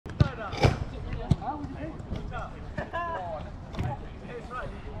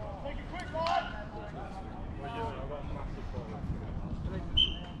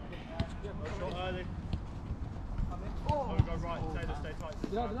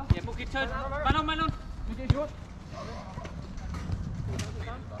Yeah, book it, turn. Man on, man on.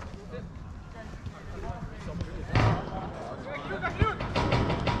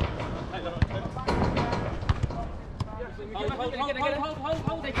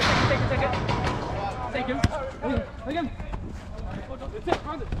 Hold. Take him.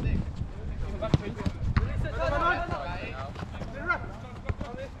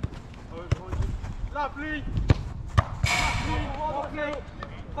 Lovely.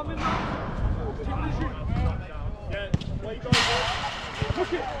 Come in. Yeah, where you going, boy?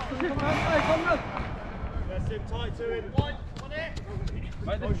 Push it. Hey, come on. That's him, tight to him. On it.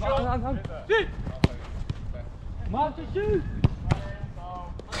 Shoot. Mark the shoot.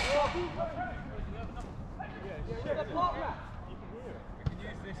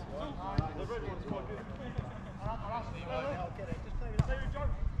 The red one's quite good. I'll get it. Just play with it.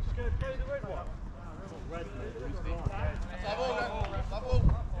 Just going to play the red one. Red.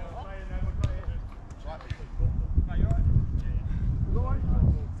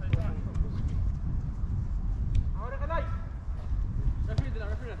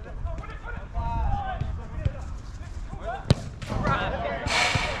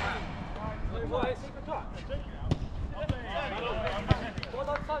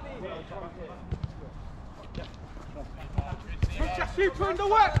 Super in the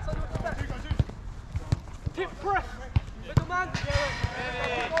work! Tip press! Middle man!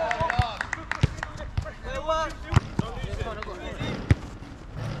 Middle one!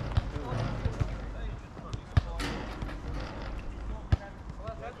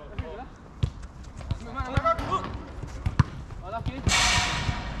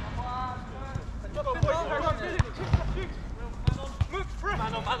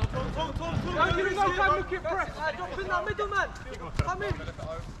 Look at press! Drop in that middle man! Come in!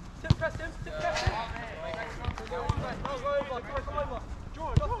 Tip press him!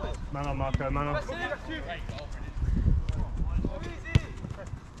 Come over! Man on, Marco, man on. Press him! Easy!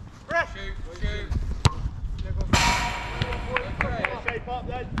 Press! Shoot! Shape up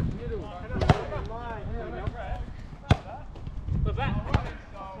then. Put back.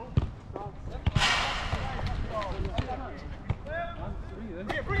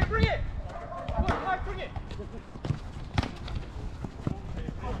 Bring it! Bring it!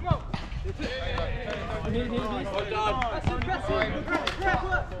 Come on! Well done.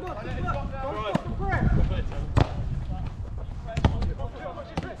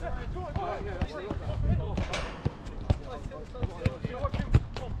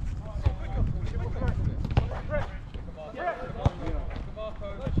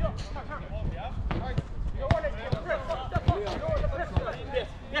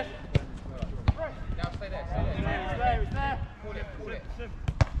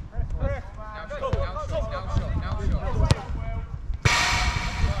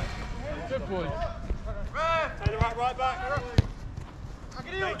 Good boy. Take the right back.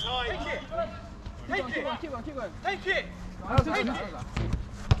 Stay tight. Take it. Keep going. Take it.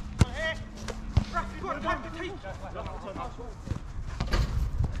 You've got time to take.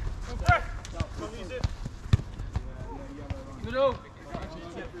 Use it. Middle.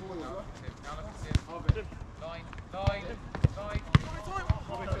 Line.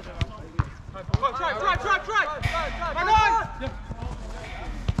 Try. Man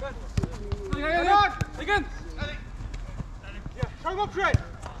on. Again. Yeah, show him up, Trey.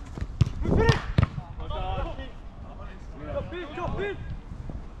 Move it. Drop in.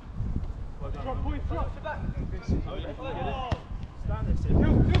 Drop point, drop back. Stand this in.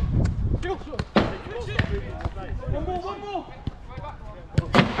 Kill. One more.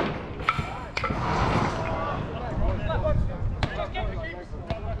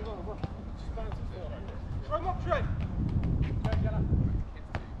 Show him up, Trey.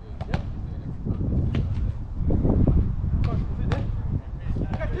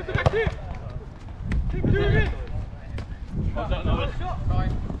 Keep doing it! Well done, Noel.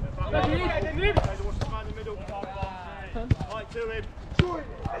 Fine. Right to him.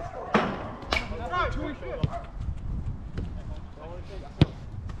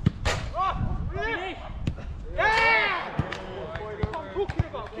 Yeah! What I'm talking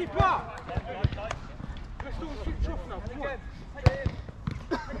about, keep up! Let's do a switch off now, come on.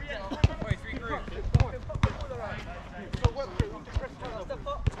 Step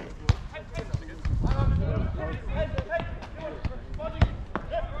up.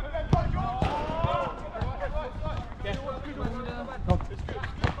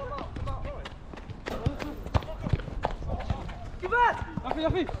 Give it!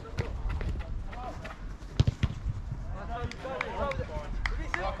 Happy.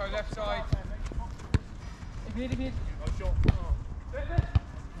 Marco, left side. If you need. Nice shot.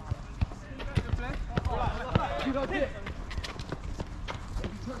 Not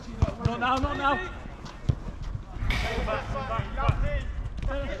now, not now.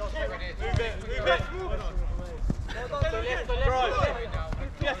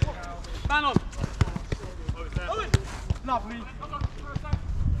 Man on. Lovely.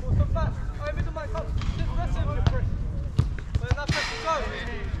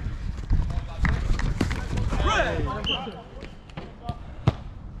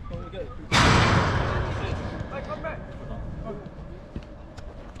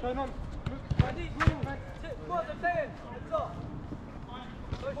 Turn on.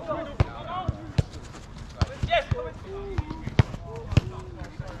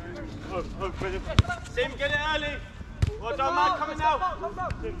 Sim, get it early. Well done, man. Coming now.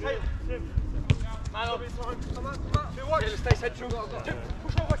 Sim. Man on. Stay central.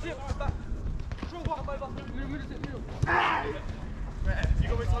 Push over, Tim. Back. Push over. You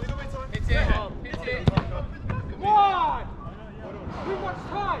got me time. Hit it. One. Too much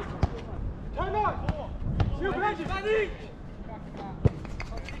time. Turn on. You behind you.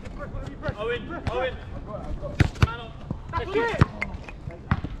 Owen. Man on. That's it.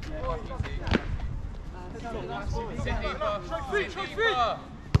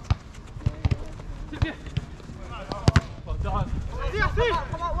 Well done.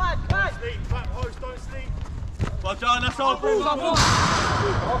 Come on, lad. Sleep, back post, don't sleep. Well done, that's our ball.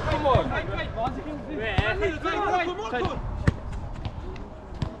 Oh, come on.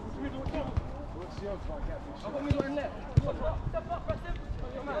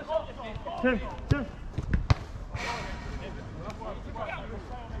 Tim.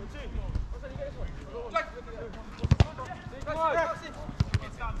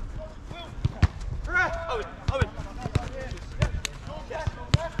 Owen.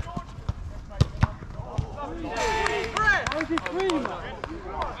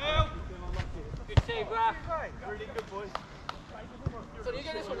 Good save, Graf. Really good, boys. So you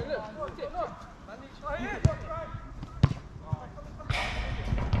get this one, look.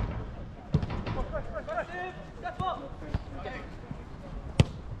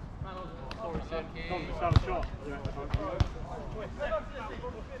 Sound shot.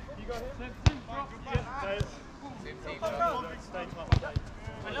 You got him? Stay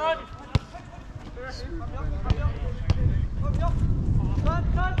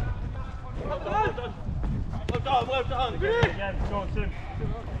top. Well done. Again, go on, Sim.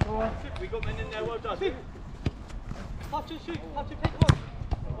 Go on. We got men in there, well done. Have to shoot. Have to take one.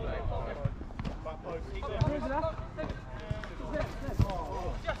 Back post.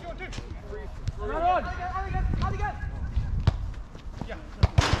 Yes, you want to. Run on. Again. Yeah.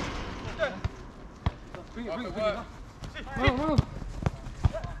 Bring it.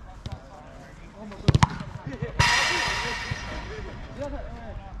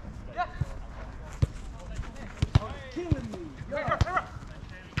 Killing me.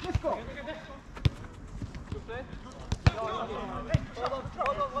 Let's go. Good play. Hold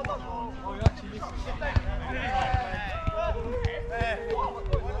on. Oh, you actually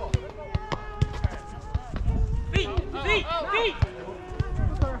Feet!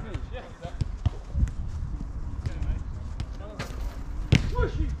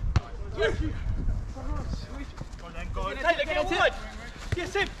 Swishy. Go on, Taylor, get on wide. Yeah,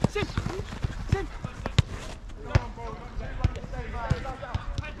 Sim.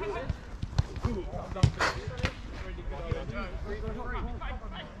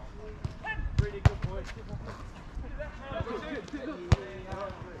 Really good, boys.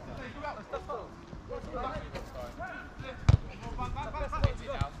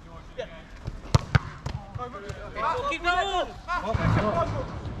 Keep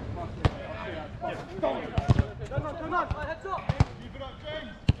going. Turn on. Heads up.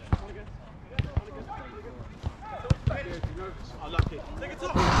 Unlucky. Take it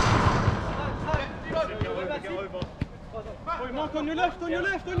up. Get over. Wait, Mark, on your left.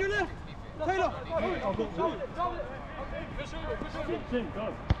 Taylor. Sim, go.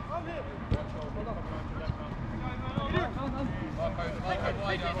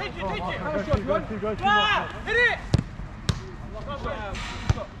 Hit it!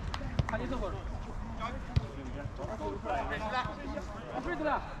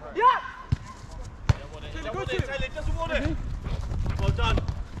 Yeah! Taylor, doesn't want it. Well done.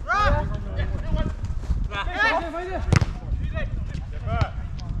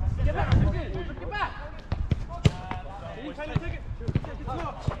 Get back. Taylor, take it.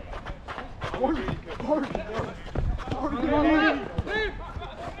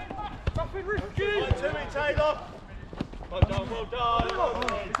 Nothing risky. Timmy, Taylor. Well done.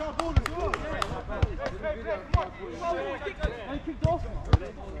 It's our ball as well. Hey, kicked off.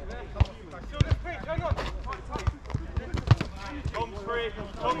 Still this pitch, hang on.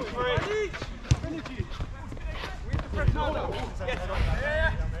 Tom's free. Finish it. We need to press harder.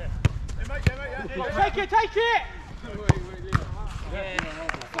 Yeah. Take it, take it! Yeah.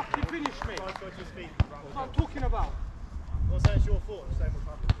 Fucking finish me. Guys, go to his feet. That's what I'm talking about. I'm not saying it's your fault, I'm saying what's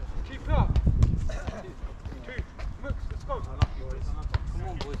happened. Keep it up. 2. Mooks, let's go. Come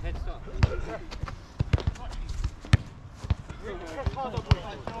on, boys, head start. We need to press harder, boys.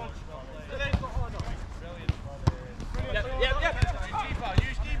 Today's not harder. Yep.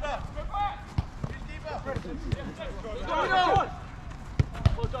 Use keeper.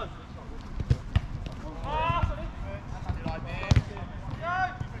 Well done.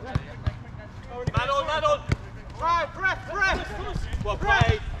 Man on. Right, press. Well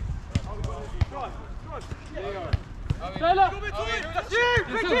played. That's you!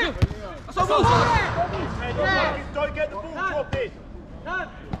 Pick it! That's all Yeah. Don't get the ball dropped in.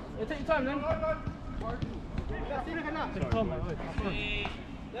 Take your time then.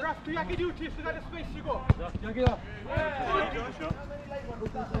 Raf, tu jakie duty, jeszcze na space you go.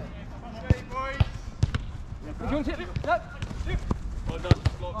 Well done.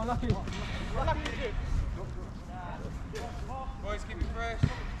 Lucky. Boys, keep it fresh.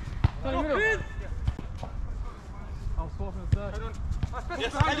 I'll swap in the third.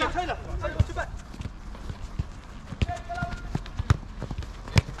 Yes, Taylor. Got your back.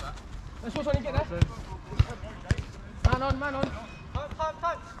 Let's watch when you get there. Man on.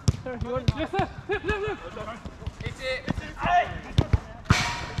 Time. Yes, sir. Flip. Hit it.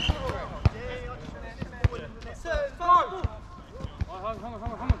 Come on. Hang on.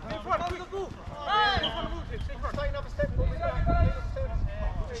 In front of the ball. Take another step.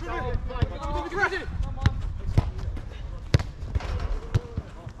 Ready.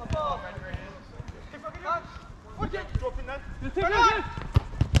 Drop in then.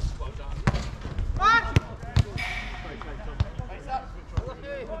 Well done.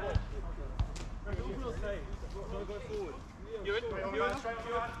 You in?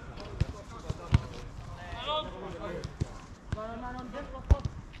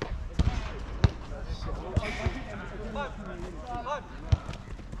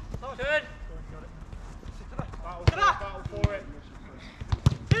 Turn. Battle for it.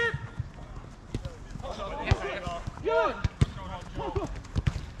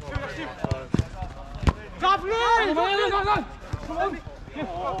 Lovely! Come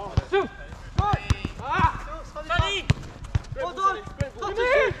on. Shoot. Sunny. Well done!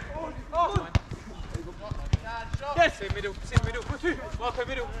 Yes. Sit middle. Mark in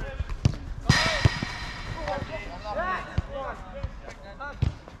middle.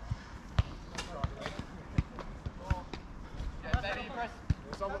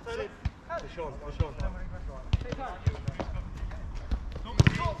 Someone sit. Sean.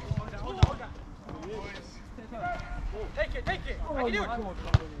 Take it! Oh, I can do it!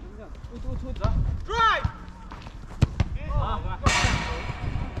 What's that? Drive!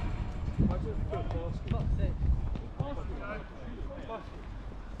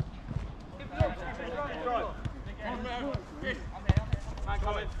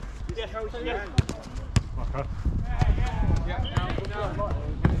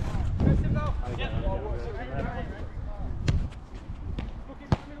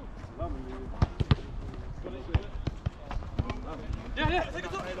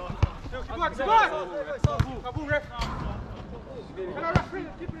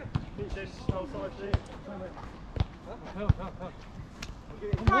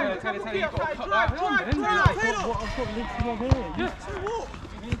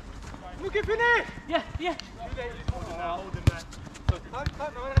 Look at finish! Yeah. Hold him there.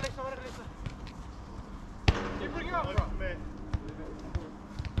 You bring it up, bro.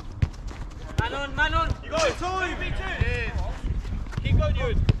 Man on. You got it, time! Keep going,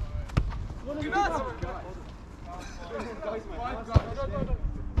 Ewan. Give us!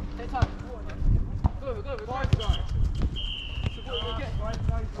 Take time. Go over.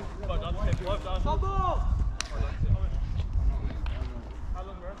 Well done. Sabo! How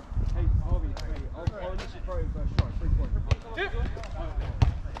long, bro? Hey, Harvey, I'll literally throw it first try. 3 points.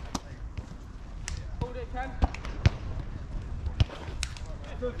 Hold it, Ken.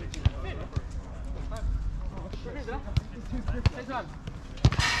 Take time.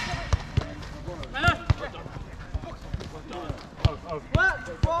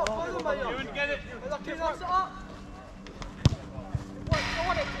 You wouldn't get it. Lucky enough to up.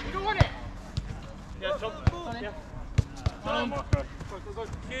 You don't want it. Yeah, Tom. Yeah. Marco.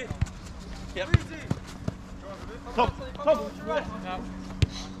 Yep. Easy. Tom.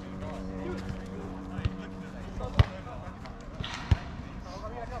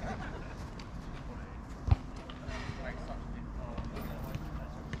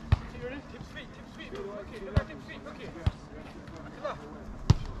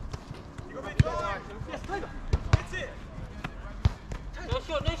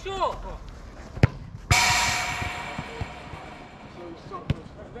 short.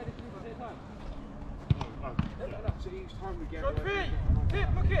 So each time we get Shot three. Tip,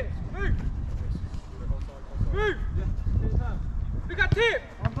 look it. Move. Move. Look at tip.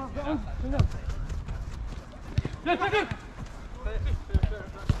 Yes, take it.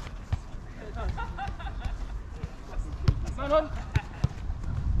 Man on.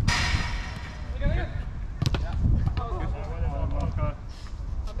 Again.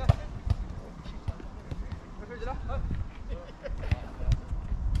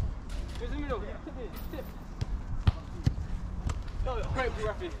 Here's the middle. Tip. Great ball,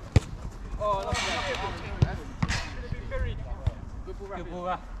 Rafi. Oh, that's going to be buried. Good ball, Rafi. Good ball,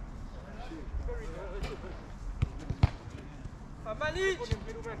 Raf. Manage!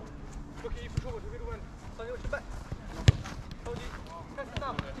 Middle man. Look at you for forward, middle man. Sonny, watch your back. Hold you. Press it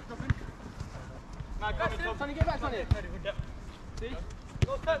now. Man, come in, Sonny, get back, Sonny. Yep. See?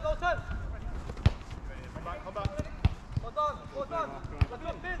 Go turn, go turn. Come back, come back. Well done, well done.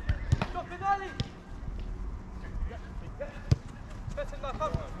 Drop in. Drop in early. Press him now,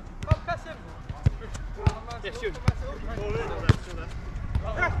 come. Come, press him. Yes, shoot.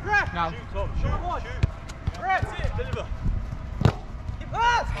 Press, press. Now. Shoot, Tom, shoot, shoot. Press it. Deliver. Keep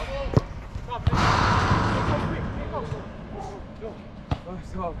pass.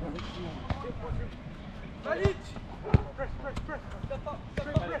 Manage. Press, press, press. Step up,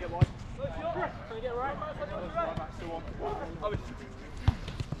 step up. Press. Get wide. Press. Can you get right? Still on.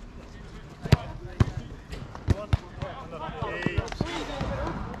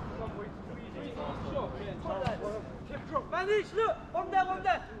 Manage, look! One there, one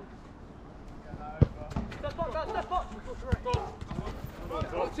there! Step up, now, step up!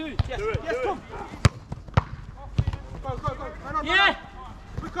 Go. Two. Yes, Do it, yes, do it. come! Go, go, go! Man on, Yeah!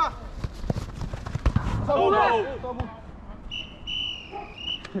 Quicker! Double.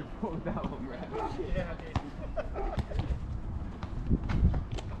 that one, right? Yeah, I did.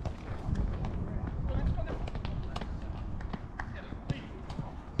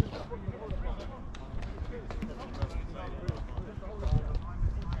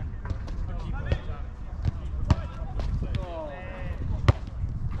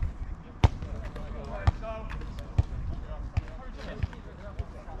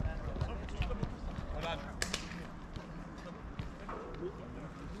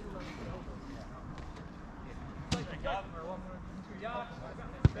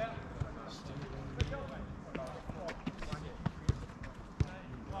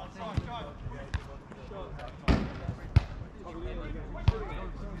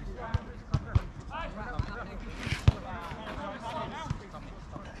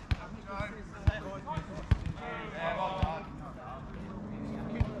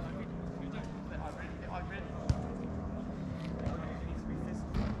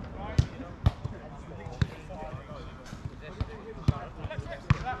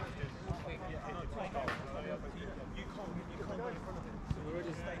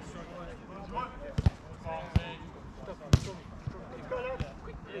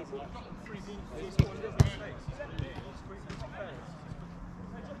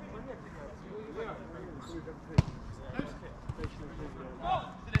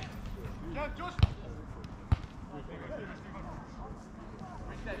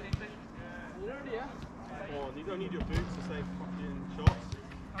 Oh, you don't need your boots to save fucking shots.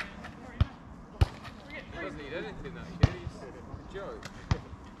 He doesn't need anything, that kid. He's a joke.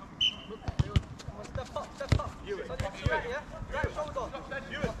 Step up, step up! You it. Sonny, you right, yeah? Right shoulder!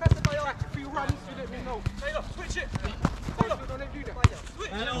 You it. Press it by your... If you run, you let me know. Taylor, switch it! Hold on, don't let you do that.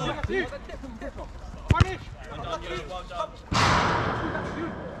 Switch! You. Punish! Well done.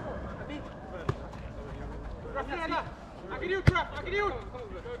 Rafiana! Agiriut, Raf! Agiriut!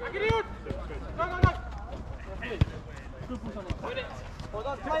 Agiriut! No, no, no! Hold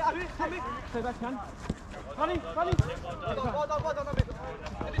on, play up! Come in! Stay back, can. Running! Running! Well done, Amit!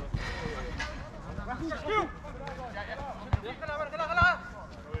 Skill!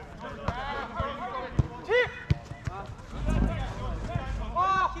 Tip!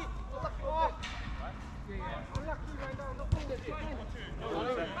 Oh!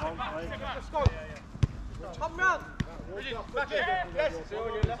 Let's go! Come round! Back in. Yes.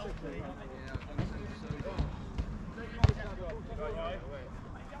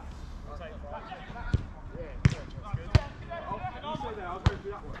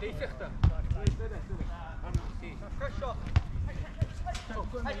 Fresh shot!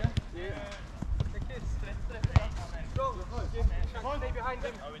 Hey! The kids! Strong! Stay behind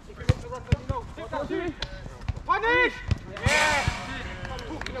him! If you hit the run, let me know! Take that, dude! Punish! Yeah! What I'm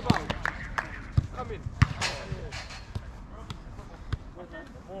talking about! Come in!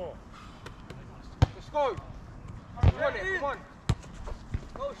 Let's go. Come on, come on.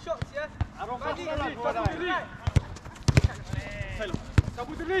 No shots, yeah?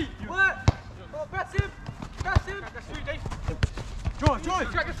 Double the lead. Work. Oh, press him. Press him. That's you, Dave. Joy!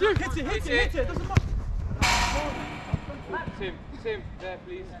 That's you. Hit it! Doesn't matter. Tim, there,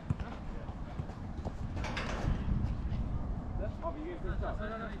 please.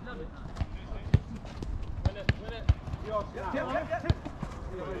 Win it.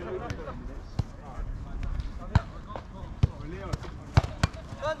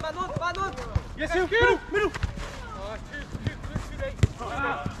 Man on. Yes, you. Middle. Too late.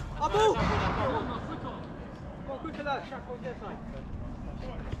 Abu. Go quicker, lad. Shaq on their side.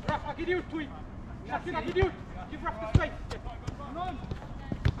 Raf, I can do it, Tweet. Shaq in, I can do it. Give Raf the space. Come on.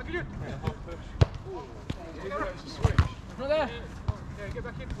 I can do it. Not there. Yeah, get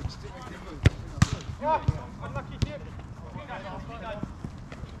back in. Oh, unlucky Jim.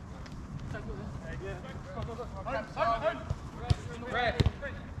 Red.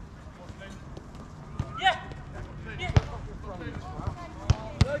 Yeah.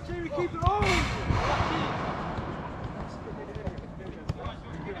 No, Jamie, keep it on.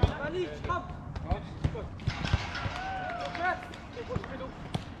 Ali, come. Press.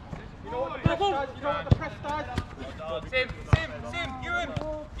 You know what the press does? Tim, you in.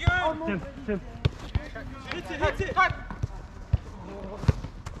 Tim. Hit it.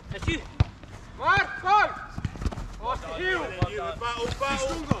 That's you. Mark, go. Oh, it's the heel. Battle.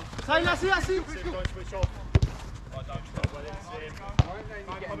 Taylor, see. Don't switch off. Don't stop well in, see him.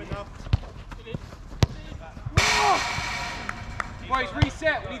 Can't come enough. Boys,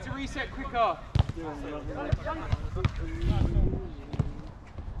 reset. We need to reset quicker.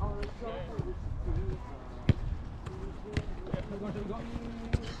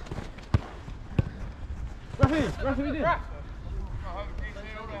 Rafi, we did.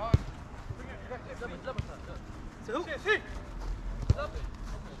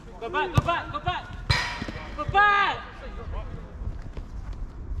 Go back.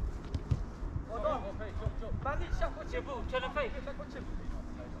 Turn the face.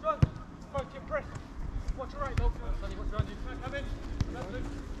 John, focus your press. Watch your right, though. Sonny, watch around you. Come in.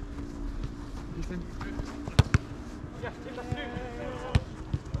 Yes, Tim, that's two.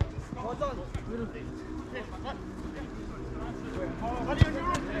 Well done.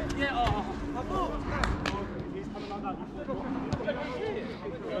 Yeah,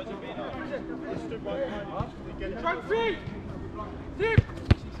 Try free. Tim.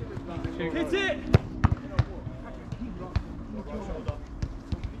 Hit it!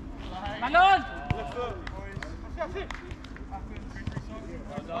 Manon! That's it.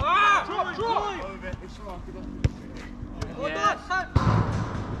 Drop. Well done, son.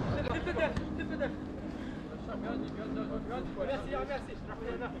 Tip it there.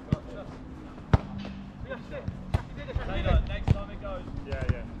 Next time it goes. Yeah.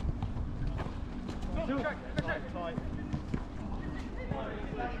 Check. Tight.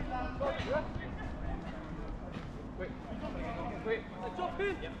 Wait. Drop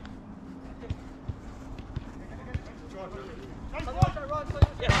in.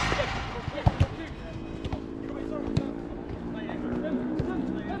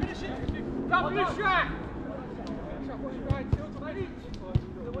 Double shot.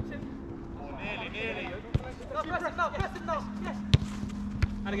 Nearly. Press it now. Yes.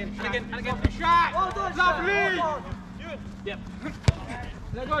 And again. Shot. Well done, lovely. Yep.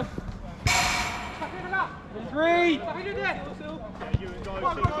 Let go. Three. Back in there. You and Go.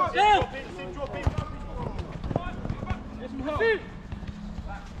 Drop in. See.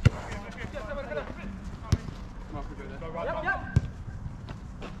 Yep.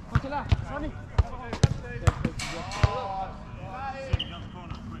 Sonny.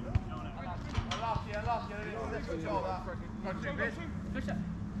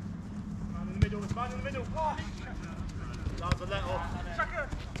 Man in the middle. That was a let off.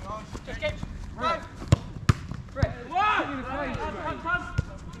 Just get. Right. One.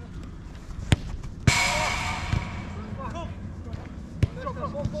 Drop.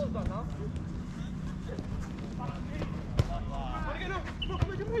 What ball's done now?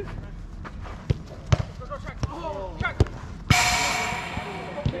 Check.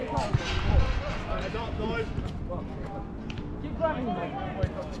 Keep running, mate. I'll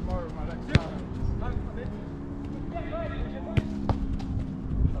wake up tomorrow with my legs down.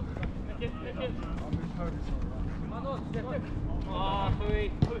 I'll move Khobis Oh,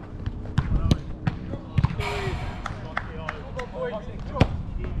 three.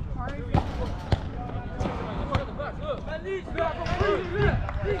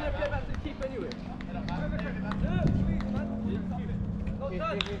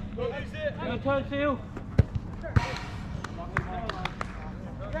 Turn to you.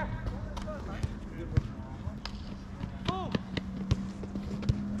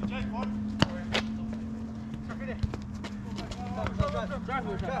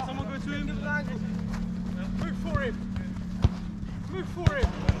 Someone go to him. Move for him. Move for him.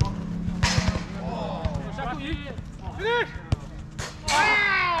 Finish.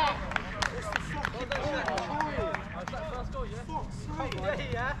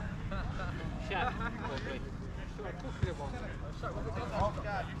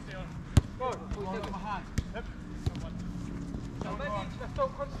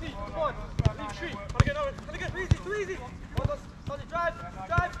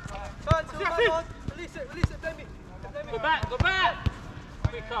 Go back, go back!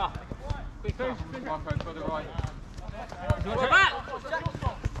 Quicker. Quicker. Marco, for the right. Go back!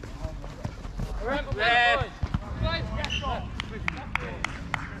 Left.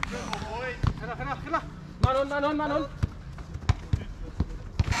 Man on, man on.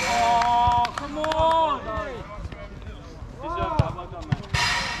 Oh, come on! Deserve that, well done, man.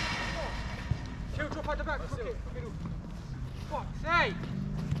 Chill, drop out the back. Fuck's sake!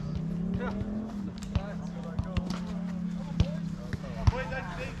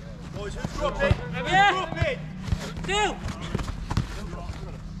 Boys, who's dropping? Who's dropping? Two!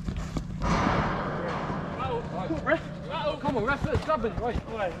 Come on, ref, it's dubbing. Right.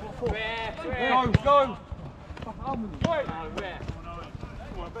 Ref. Go.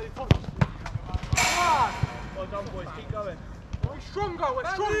 Well done, boys. Keep going. We're stronger.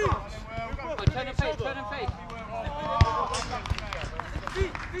 We're stronger. Turn and face.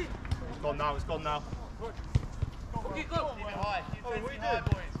 Feet. It's gone now. It's gone now. Okay, go. Keep it high. Keep it high,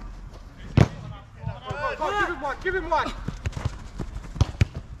 boys. Give him one.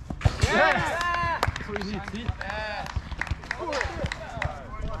 Yeah. That's what you need, see? Yeah.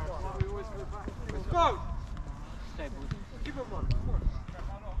 Let's go. Give him one.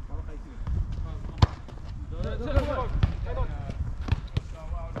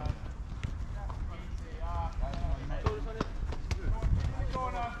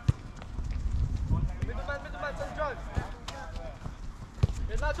 Middleman, St. Joe.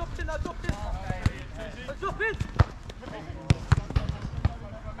 Now drop in. Drop in.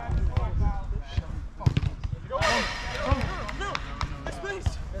 No. Space.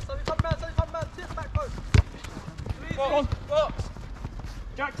 Somebody come round. Tip back post. Go on, box.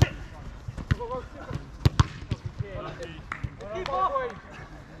 Jack, tip. Keep off.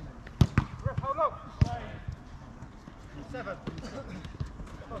 Ref, how long? 7.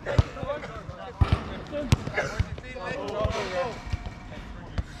 Okay.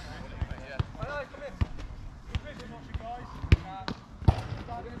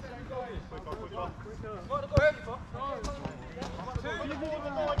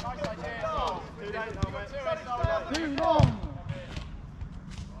 Too long.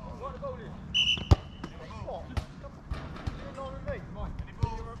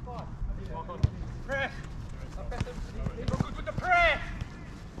 Press. Good with the press.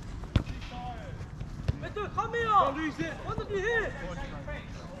 Mister, come here. Don't lose it. What did you hear?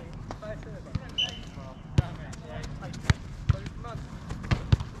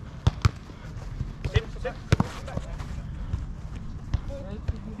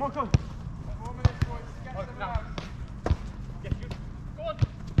 Marco. 4 minutes, boys. Get them out. Yes, you. Go on.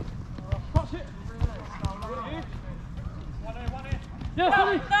 Touch it. One in. Yes,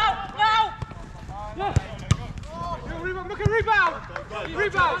 Ollie. No! Yes. Look at rebound.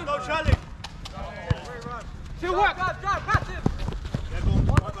 Rebound. No challenge. Still work. Drive, pass him.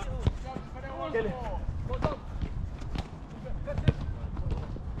 Get it.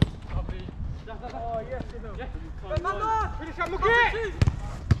 Oh, yes, you know. Finish up, look at it.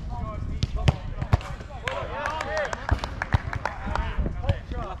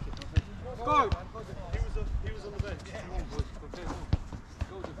 Go. He was on the bench.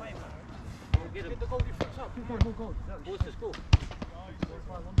 Get the goal, you fix up. Go. What's the score?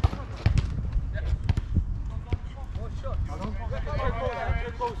 One shot.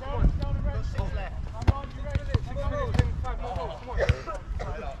 Good goals, come on. 6 left. 6 goals in 5 more goals, come on.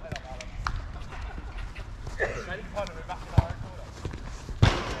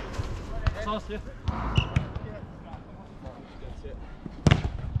 Sauce, yeah.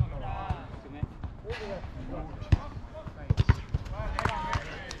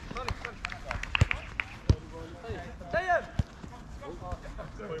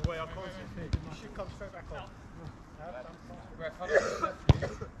 Wait, I can't see. You should come straight back on.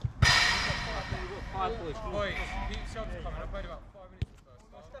 Boys, keep shots coming. I played about 5 minutes at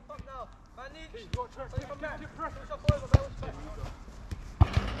first. Step up now. Man needs. Push up over, man.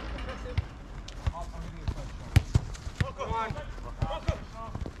 man.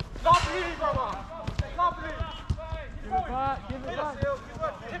 Lovely, brother. Lovely. Give it back, give it back.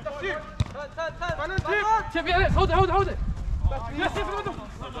 Tip, that's you. Turn. Man on, tip. Tip, yeah, hold it. Yes, tip, hold on.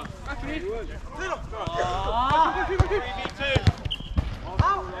 Actually.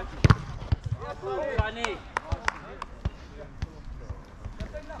 Funny.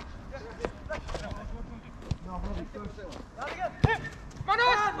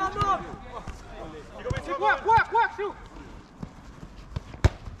 Man on. Work, still.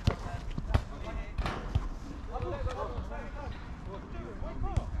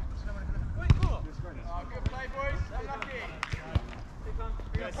 Good play, boys. Unlucky.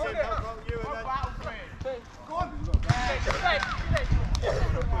 Yes, Hold it. you and then. Go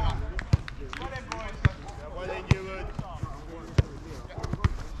on. Well then, boys. Well then, you would.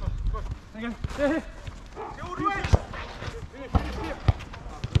 All the way.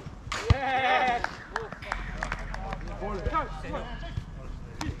 Yes.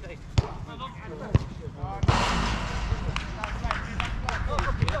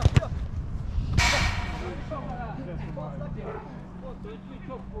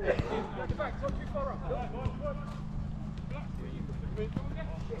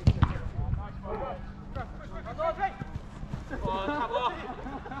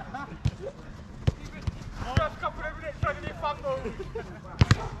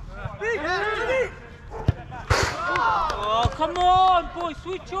 Oh, come on, boy,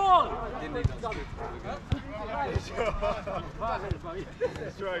 switch on.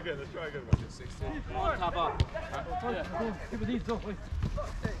 Let's try again. On, Taba. Keep it easy, off.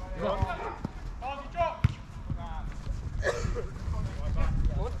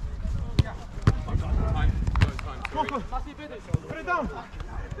 Put it down.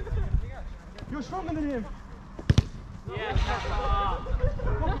 You're stronger than him. Yeah, Taba.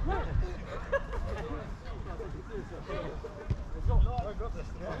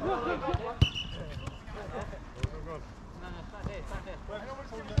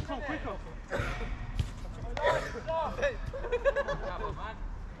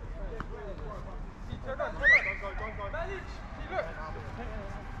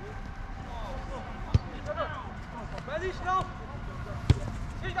 Manage now.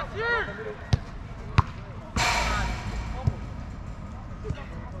 See, that's you.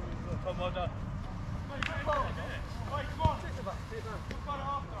 Come on, done.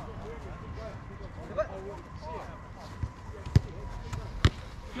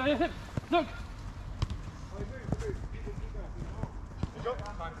 Yeah, look.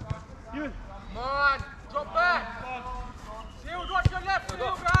 Come on, drop back. Shield, watch your left,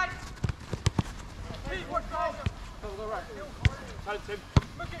 shield, right. Keep, watch right. Go right. Help him.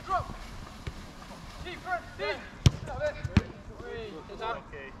 Look it, drop. Keep front, deep.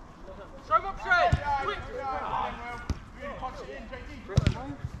 Okay. Show him up straight. Quick.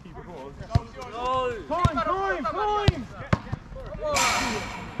 No. Time. Come on.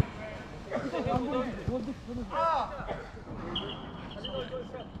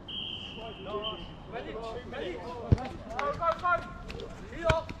 Go. Heel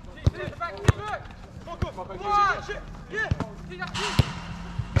up. See the back, see back. Go. Shit. Yeah. See that, see.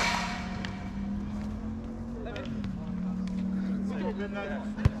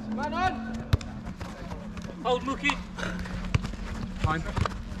 Man on. Hold, Mookie. Time.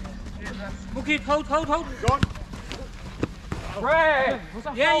 Mookie, hold. Gone. Red.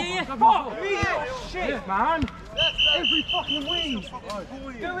 Yeah. Fuck me. Shit, man. Every fucking week.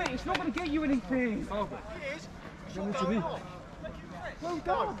 Do it. It's not going to get you anything. Well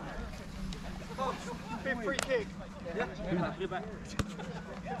done. Big free kick.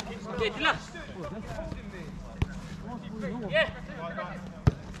 Yeah.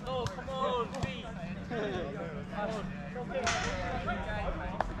 Oh, come on, please.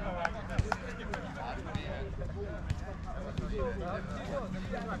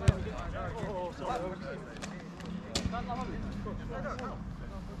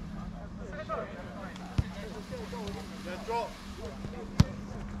 Yeah, drop.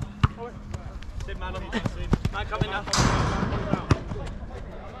 Sit man on the man coming now.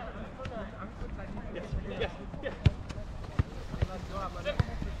 Yes.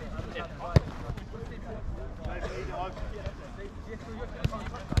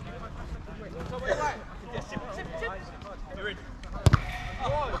 You're in.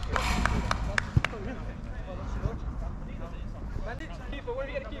 Keeper, where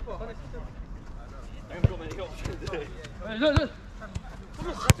do you get a keeper? I haven't got many options. Look.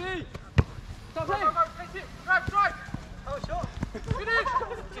 See! Stop playing! Go, take it! Drive! Oh, shot! Finish!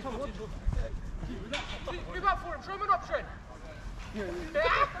 Give up for him, show him an option!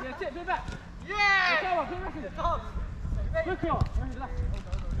 Yeah, tip back. Yeah! Go on, Quicker!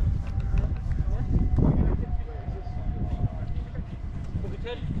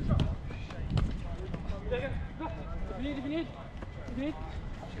 If you need.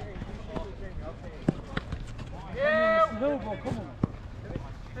 Yeah! No ball, come on.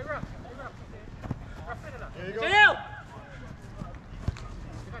 Hey, Raf. Here you go. Daniel!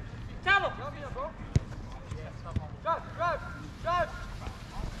 Travel! Drive!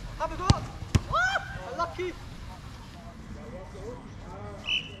 Have a go! Unlucky!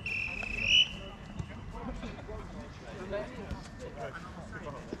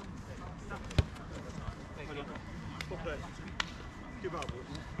 Give up.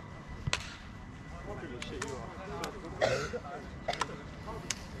 What kind of shit you are?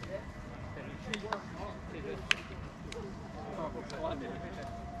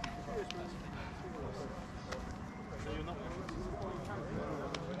 So you're not. No.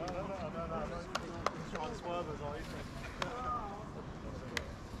 Try and swerve as I.